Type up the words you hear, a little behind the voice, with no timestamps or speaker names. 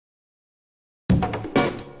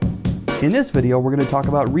In this video, we're going to talk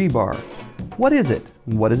about rebar. What is it?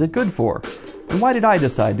 What is it good for? And why did I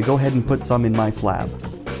decide to go ahead and put some in my slab?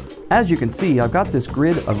 As you can see, I've got this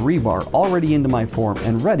grid of rebar already into my form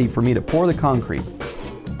and ready for me to pour the concrete.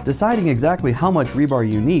 Deciding exactly how much rebar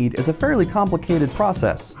you need is a fairly complicated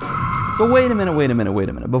process. So wait a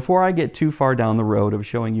minute. Before I get too far down the road of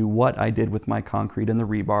showing you what I did with my concrete and the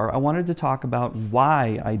rebar, I wanted to talk about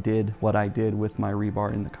why I did what I did with my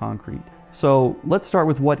rebar in the concrete. So let's start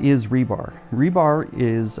with what is rebar. Rebar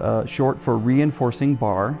is short for reinforcing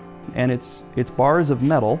bar, and it's bars of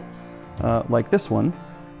metal, like this one,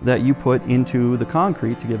 that you put into the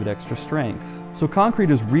concrete to give it extra strength. So concrete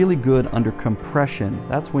is really good under compression.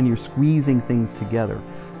 That's when you're squeezing things together.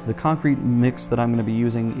 The concrete mix that I'm going to be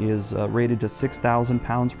using is rated to 6,000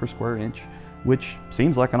 pounds per square inch, which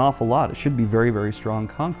seems like an awful lot. It should be very, very strong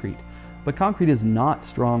concrete. But concrete is not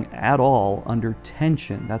strong at all under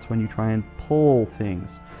tension. That's when you try and pull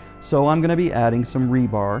things. So I'm going to be adding some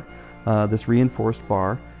rebar, this reinforced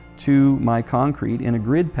bar, to my concrete in a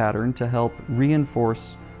grid pattern to help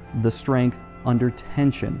reinforce the strength under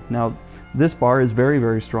tension. Now, this bar is very,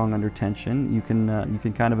 very strong under tension. You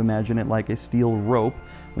can kind of imagine it like a steel rope.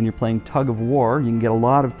 When you're playing tug of war, you can get a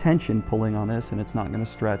lot of tension pulling on this, and it's not going to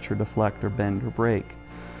stretch or deflect or bend or break.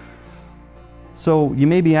 So you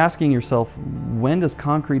may be asking yourself, when does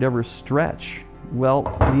concrete ever stretch? Well,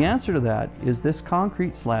 the answer to that is this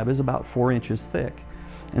concrete slab is about 4 inches thick.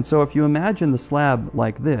 And so if you imagine the slab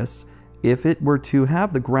like this, if it were to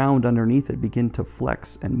have the ground underneath it begin to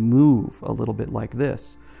flex and move a little bit like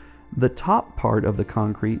this, the top part of the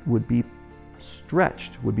concrete would be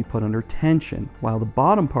stretched, would be put under tension, while the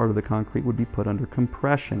bottom part of the concrete would be put under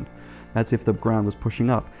compression. That's if the ground was pushing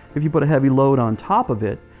up. If you put a heavy load on top of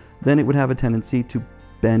it, then it would have a tendency to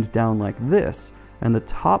bend down like this, and the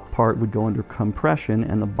top part would go under compression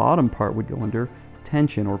and the bottom part would go under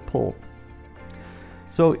tension or pull.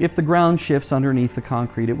 So if the ground shifts underneath the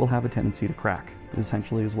concrete, it will have a tendency to crack,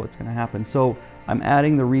 essentially is what's going to happen. So I'm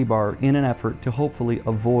adding the rebar in an effort to hopefully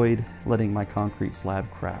avoid letting my concrete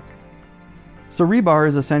slab crack. So rebar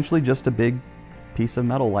is essentially just a big piece of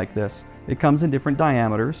metal like this. It comes in different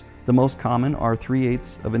diameters. The most common are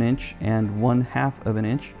 3/8 of an inch and 1/2 of an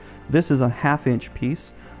inch. This is a 1/2 inch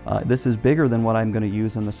piece. This is bigger than what I'm going to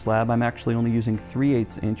use in the slab. I'm actually only using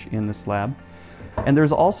 3/8 inch in the slab. And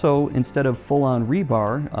there's also, instead of full-on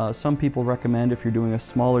rebar, some people recommend if you're doing a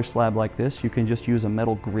smaller slab like this, you can just use a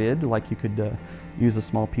metal grid, like you could use a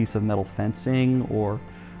small piece of metal fencing or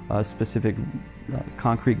specific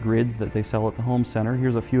concrete grids that they sell at the home center.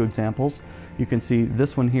 Here's a few examples. You can see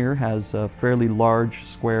this one here has fairly large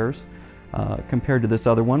squares compared to this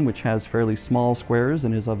other one, which has fairly small squares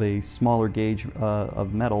and is of a smaller gauge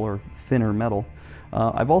of metal or thinner metal.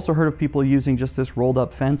 I've also heard of people using just this rolled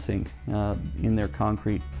up fencing in their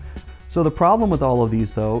concrete. So the problem with all of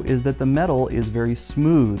these though is that the metal is very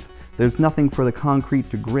smooth. There's nothing for the concrete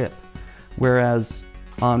to grip. Whereas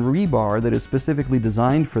on rebar that is specifically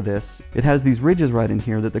designed for this, it has these ridges right in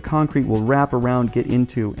here that the concrete will wrap around, get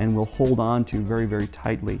into, and will hold on to very, very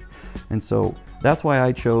tightly. And so that's why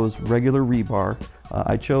I chose regular rebar.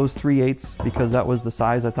 I chose 3/8 because that was the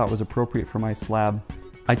size I thought was appropriate for my slab.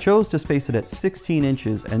 I chose to space it at 16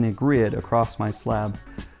 inches in a grid across my slab,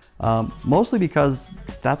 mostly because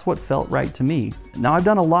that's what felt right to me. Now, I've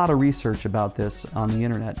done a lot of research about this on the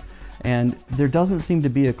internet, and there doesn't seem to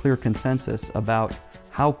be a clear consensus about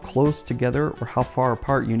how close together or how far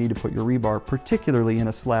apart you need to put your rebar, particularly in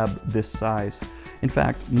a slab this size. In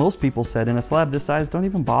fact, most people said in a slab this size, don't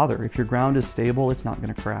even bother. If your ground is stable, it's not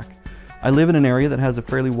going to crack. I live in an area that has a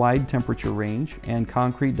fairly wide temperature range, and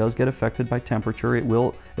concrete does get affected by temperature. It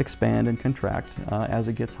will expand and contract as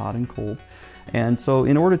it gets hot and cold. And so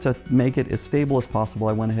in order to make it as stable as possible,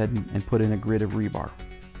 I went ahead and put in a grid of rebar.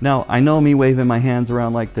 Now, I know me waving my hands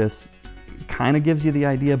around like this kind of gives you the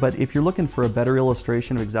idea, but if you're looking for a better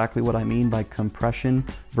illustration of exactly what I mean by compression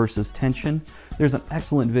versus tension, there's an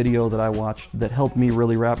excellent video that I watched that helped me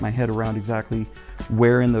really wrap my head around exactly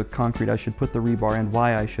where in the concrete I should put the rebar and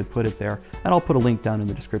why I should put it there. And I'll put a link down in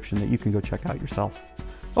the description that you can go check out yourself.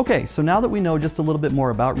 Okay, so now that we know just a little bit more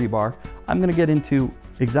about rebar, I'm going to get into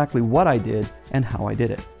exactly what I did and how I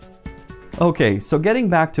did it. Okay, so getting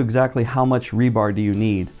back to exactly how much rebar do you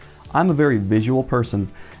need, I'm a very visual person,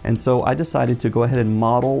 and so I decided to go ahead and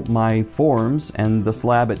model my forms and the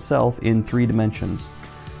slab itself in 3 dimensions.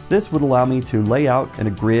 This would allow me to lay out in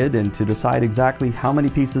a grid and to decide exactly how many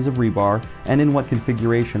pieces of rebar and in what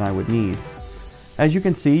configuration I would need. As you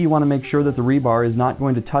can see, you want to make sure that the rebar is not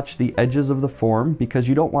going to touch the edges of the form because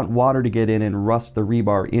you don't want water to get in and rust the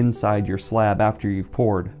rebar inside your slab after you've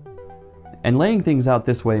poured. And laying things out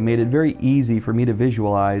this way made it very easy for me to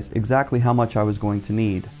visualize exactly how much I was going to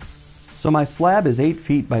need. So my slab is 8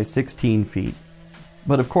 feet by 16 feet.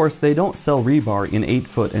 But of course, they don't sell rebar in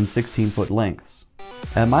 8-foot and 16-foot lengths.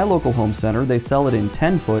 At my local home center, they sell it in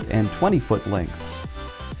 10-foot and 20-foot lengths.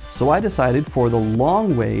 So I decided for the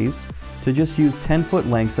long ways to just use 10-foot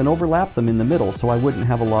lengths and overlap them in the middle so I wouldn't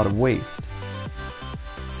have a lot of waste.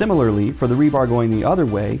 Similarly, for the rebar going the other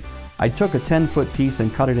way, I took a 10-foot piece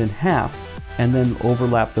and cut it in half and then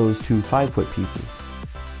overlapped those two 5-foot pieces.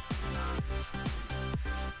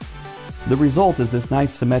 The result is this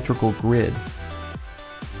nice symmetrical grid.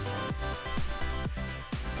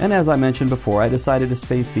 And as I mentioned before, I decided to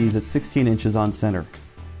space these at 16 inches on center.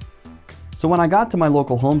 So when I got to my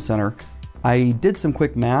local home center, I did some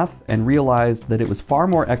quick math and realized that it was far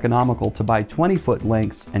more economical to buy 20-foot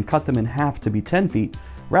lengths and cut them in half to be 10 feet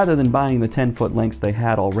rather than buying the 10-foot lengths they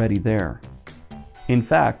had already there. In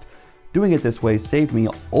fact, doing it this way saved me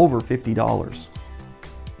over $50.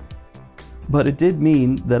 But it did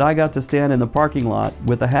mean that I got to stand in the parking lot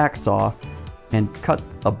with a hacksaw and cut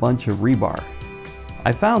a bunch of rebar.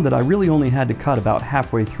 I found that I really only had to cut about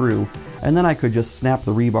halfway through, and then I could just snap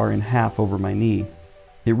the rebar in half over my knee.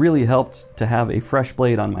 It really helped to have a fresh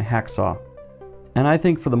blade on my hacksaw. And I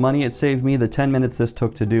think for the money it saved me, the 10 minutes this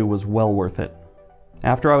took to do was well worth it.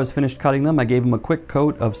 After I was finished cutting them, I gave them a quick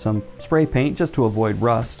coat of some spray paint just to avoid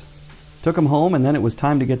rust. Took them home, and then it was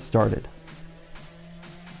time to get started.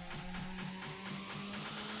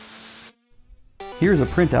 Here's a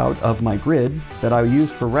printout of my grid that I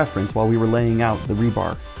used for reference while we were laying out the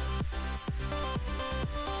rebar.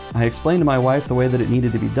 I explained to my wife the way that it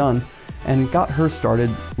needed to be done and got her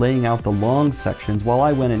started laying out the long sections while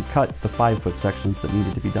I went and cut the 5-foot sections that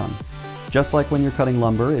needed to be done. Just like when you're cutting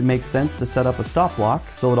lumber, it makes sense to set up a stop block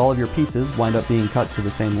so that all of your pieces wind up being cut to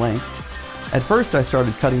the same length. At first I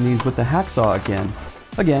started cutting these with the hacksaw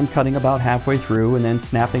again cutting about halfway through and then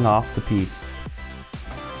snapping off the piece.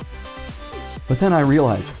 But then I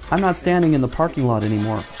realized, I'm not standing in the parking lot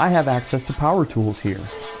anymore. I have access to power tools here.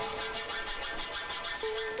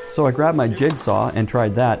 So I grabbed my jigsaw and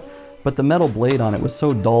tried that, but the metal blade on it was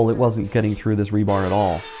so dull it wasn't getting through this rebar at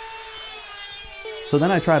all. So then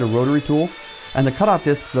I tried a rotary tool, and the cutoff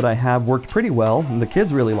discs that I have worked pretty well, and the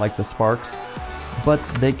kids really liked the sparks, but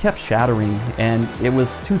they kept shattering, and it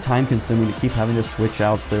was too time consuming to keep having to switch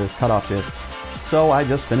out the cutoff discs. So I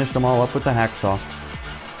just finished them all up with the hacksaw.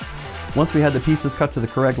 Once we had the pieces cut to the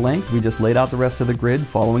correct length, we just laid out the rest of the grid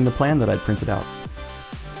following the plan that I'd printed out.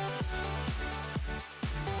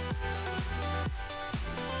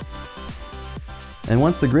 And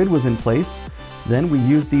once the grid was in place, then we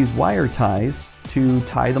used these wire ties to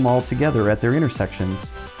tie them all together at their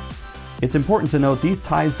intersections. It's important to note these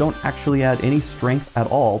ties don't actually add any strength at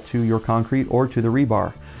all to your concrete or to the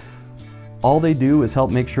rebar. All they do is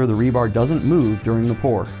help make sure the rebar doesn't move during the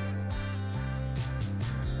pour.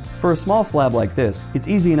 For a small slab like this, it's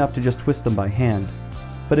easy enough to just twist them by hand.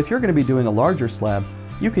 But if you're going to be doing a larger slab,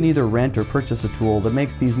 you can either rent or purchase a tool that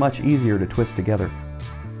makes these much easier to twist together.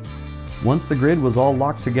 Once the grid was all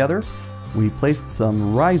locked together, we placed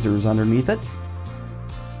some risers underneath it.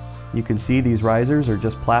 You can see these risers are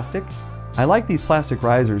just plastic. I like these plastic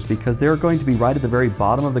risers because they're going to be right at the very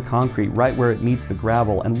bottom of the concrete, right where it meets the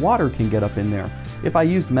gravel, and water can get up in there. If I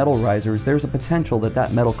used metal risers, there's a potential that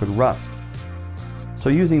that metal could rust. So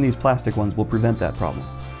using these plastic ones will prevent that problem.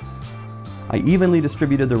 I evenly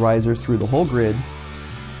distributed the risers through the whole grid.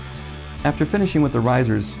 After finishing with the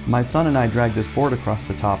risers, my son and I dragged this board across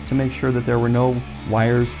the top to make sure that there were no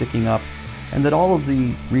wires sticking up and that all of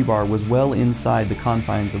the rebar was well inside the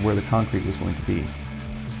confines of where the concrete was going to be.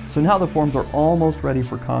 So now the forms are almost ready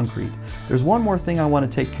for concrete. There's one more thing I want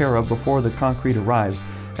to take care of before the concrete arrives,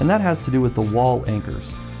 and that has to do with the wall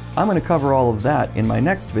anchors. I'm going to cover all of that in my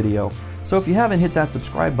next video, so if you haven't hit that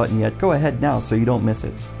subscribe button yet, go ahead now so you don't miss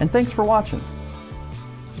it. And thanks for watching.